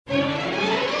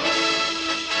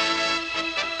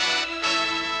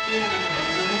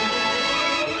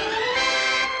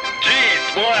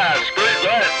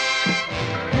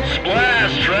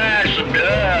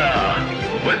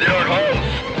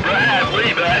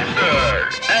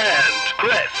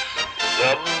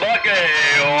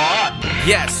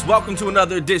Yes, welcome to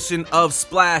another edition of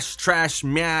Splash Trash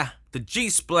Meh, the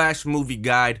G-Splash movie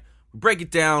guide. We break it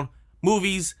down,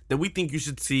 movies that we think you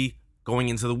should see going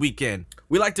into the weekend.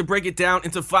 We like to break it down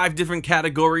into 5 different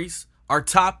categories. Our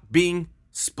top being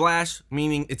Splash,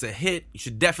 meaning it's a hit. You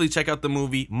should definitely check out the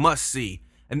movie, must see.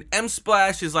 And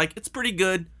M-Splash is like, it's pretty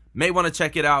good, may want to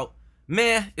check it out.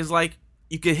 Meh is like,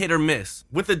 you can hit or miss.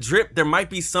 With a drip, there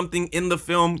might be something in the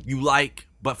film you like,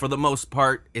 but for the most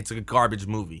part, it's a garbage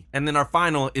movie. And then our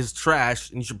final is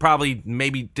trash, and you should probably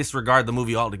maybe disregard the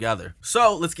movie altogether.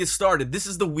 So let's get started. This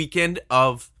is the weekend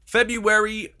of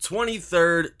February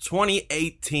 23rd,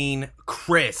 2018.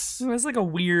 Chris. It's like a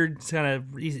weird kind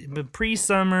of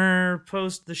pre-summer,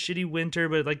 post the shitty winter,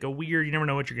 but like a weird, you never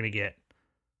know what you're going to get.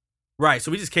 Right, so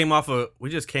we just came off a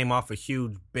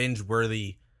huge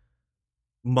binge-worthy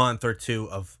month or two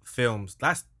of films.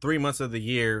 Last 3 months of the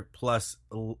year plus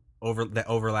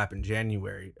overlap in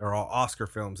January are all Oscar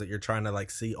films that you're trying to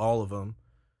like see all of them.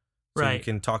 So right. You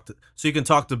can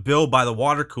talk to Bill by the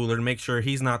water cooler to make sure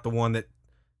he's not the one that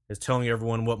is telling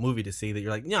everyone what movie to see, that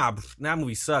you're like, nah, that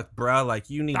movie sucked, bruh.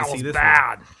 Like, you need to see this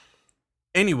bad one.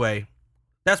 Anyway,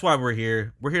 that's why we're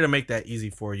here. We're here to make that easy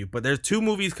for you. But there's 2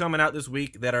 movies coming out this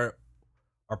week that are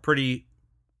pretty,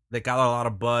 that got a lot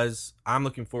of buzz. I'm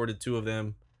looking forward to 2 of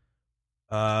them.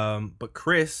 But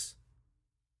Chris,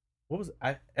 what was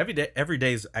every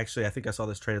day's actually, I think I saw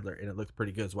this trailer and it looked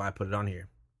pretty good. That's why I put it on here.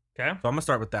 Okay. So I'm gonna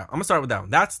start with that. one.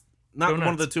 That's not Go one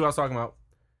of the nuts. 2 I was talking about.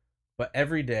 But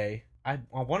Every Day, I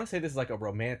want to say this is like a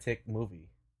romantic movie.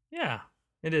 Yeah,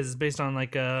 it is. It's based on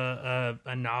like a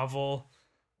novel,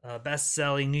 a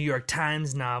best-selling New York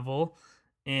Times novel.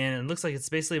 And it looks like it's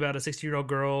basically about a 60-year-old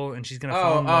girl and she's going to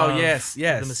fall in love yes. with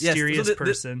a mysterious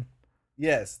person.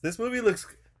 Yes, this movie looks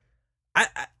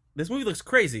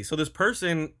crazy. So this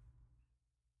person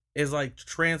is like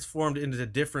transformed into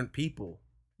different people.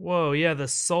 Whoa, yeah, the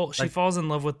soul. She Like- falls in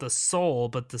love with the soul,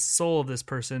 but the soul of this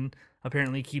person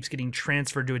apparently keeps getting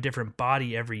transferred to a different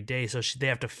body every day. So they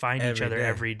have to find each Every other day.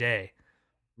 every day.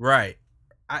 Right.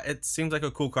 It seems like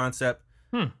a cool concept.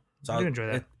 So So I do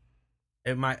enjoy that.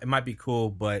 It might be cool,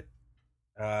 but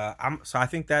I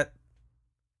think that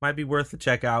might be worth to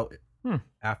check out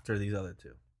after these other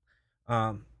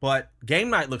 2. But Game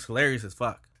Night looks hilarious as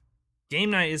fuck. Game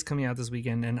Night is coming out this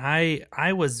weekend, and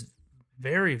I was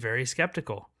very, very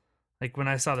skeptical. Like when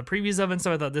I saw the previews of it and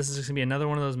stuff, I thought this is just gonna be another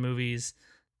one of those movies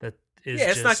that is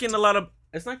It's not getting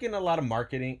a lot of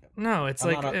marketing. No, it's a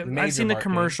like lot of I've major seen the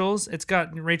marketing. commercials. It's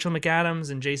got Rachel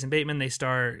McAdams and Jason Bateman. They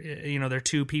star, they're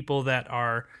 2 people that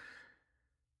are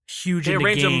huge They into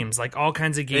arrange 'em- games, like all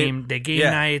kinds of game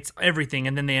nights, everything,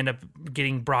 and then they end up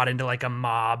getting brought into like a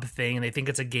mob thing, and they think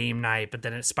it's a game night, but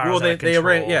then it spirals out of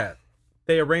control.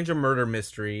 They arrange a murder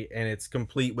mystery, and it's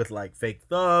complete with like fake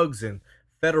thugs and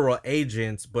federal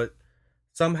agents, but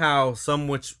somehow, some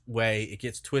which way, it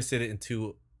gets twisted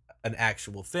into an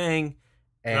actual thing.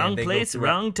 And Wrong they go place, through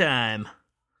wrong time.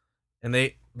 And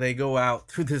they go out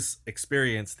through this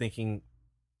experience thinking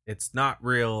it's not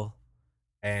real,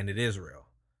 and it is real.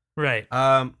 Right.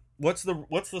 What's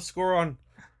the score on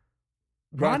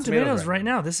Rotten Tomatoes right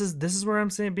now? This is where I'm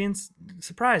saying being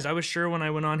surprised. I was sure when I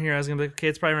went on here I was gonna be like, okay,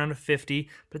 it's probably around a 50,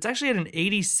 but it's actually at an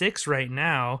 86 right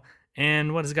now.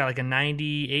 And what has it got? Like a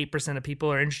 98% of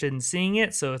people are interested in seeing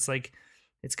it. So it's like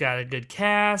it's got a good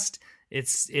cast.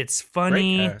 It's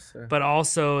funny, Great cast, yeah. but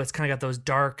also it's kind of got those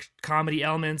dark comedy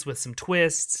elements with some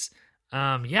twists.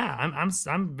 I'm even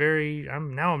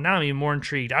more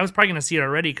intrigued. I was probably gonna see it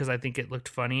already because I think it looked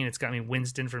funny and it's got me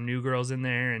Winston from New Girls in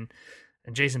there and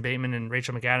Jason Bateman and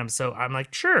Rachel McAdams. So I'm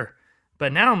like, sure.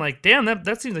 But now I'm like, damn,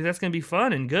 that seems like that's gonna be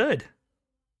fun and good.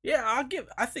 Yeah,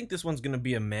 I think this one's gonna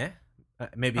be a meh.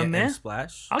 Maybe A an meh? M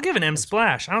splash. I'll give an M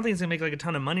Splash. I don't think it's gonna make like a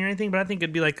ton of money or anything, but I think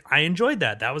it'd be like, I enjoyed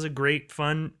that. That was a great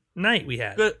fun night we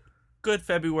had. Good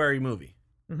February movie.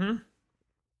 Mm-hmm. I'm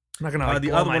not gonna The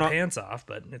blow other my one pants off,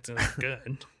 but it's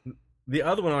good. The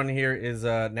other one on here is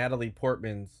Natalie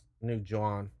Portman's new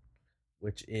Jawn,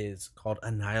 which is called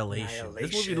Annihilation.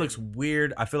 This movie looks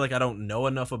weird. I feel like I don't know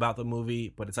enough about the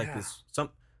movie, but it's like this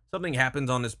something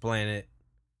happens on this planet,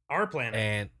 Our planet.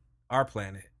 and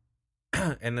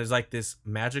and there's like this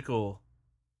magical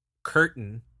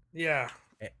curtain, Yeah.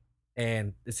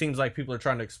 and it seems like people are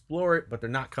trying to explore it, but they're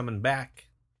not coming back,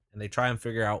 and they try and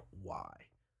figure out why.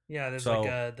 Yeah, there's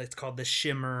So- that's called the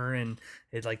Shimmer, and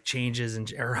it like changes, and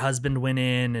her husband went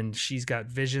in, and she's got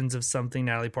visions of something.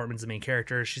 Natalie Portman's the main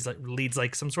character. She's like leads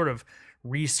like some sort of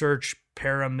research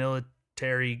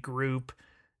paramilitary group,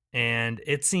 and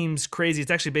it seems crazy.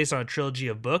 It's actually based on a trilogy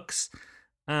of books.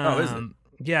 Is it?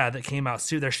 Yeah, that came out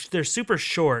soon. They're super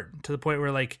short to the point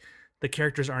where like the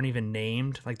characters aren't even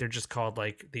named. Like they're just called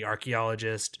like the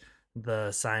archaeologist,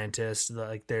 the scientist,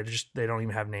 they don't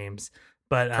even have names.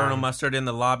 But Colonel Mustard in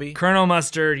the lobby. Colonel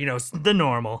Mustard, the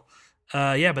normal.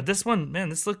 But this one, man,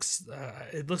 it looks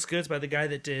good. It's by the guy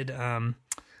that did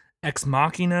Ex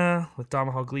Machina with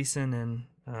Domhnall Gleeson and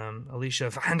Alicia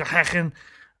Vikander.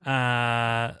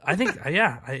 I think,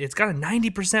 it's got a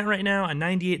 90% right now, a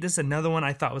 98. This is another one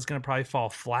I thought was going to probably fall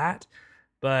flat,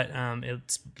 but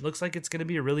it looks like it's going to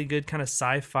be a really good kind of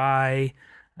sci-fi,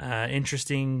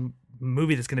 interesting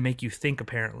movie that's going to make you think,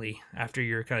 apparently, after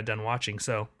you're kind of done watching.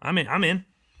 So I'm in.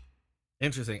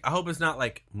 Interesting. I hope it's not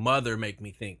like Mother make me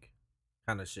think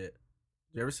kind of shit.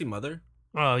 Did you ever see Mother?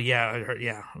 Oh, yeah. I heard,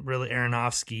 yeah. Really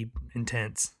Aronofsky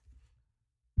intense.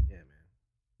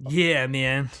 Yeah,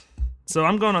 man. So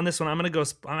I'm going on this one. I'm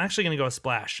actually going to go with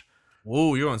Splash.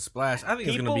 Whoa, you're on Splash. I think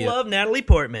it's going to be People love Natalie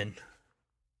Portman.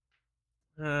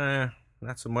 Not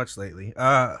so much lately.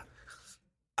 I'm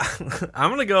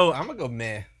gonna go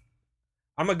meh.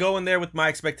 I'm gonna go in there with my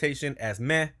expectation as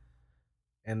meh,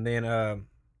 and then I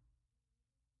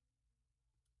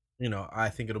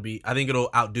think it'll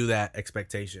outdo that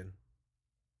expectation.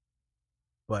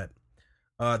 But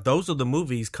those are the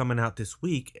movies coming out this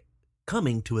week,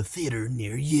 coming to a theater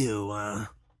near you.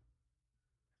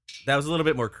 That was a little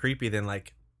bit more creepy than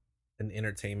like an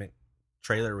entertainment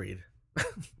trailer read.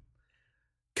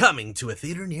 Coming to a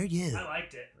theater near you. I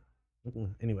liked it.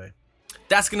 Anyway,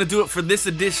 that's going to do it for this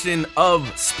edition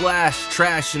of Splash,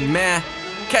 Trash, and Meh.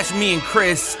 Catch me and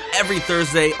Chris every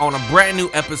Thursday on a brand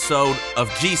new episode of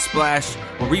G-Splash,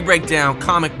 where we break down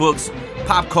comic books,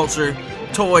 pop culture,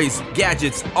 toys,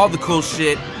 gadgets, all the cool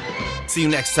shit. See you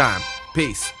next time.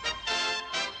 Peace.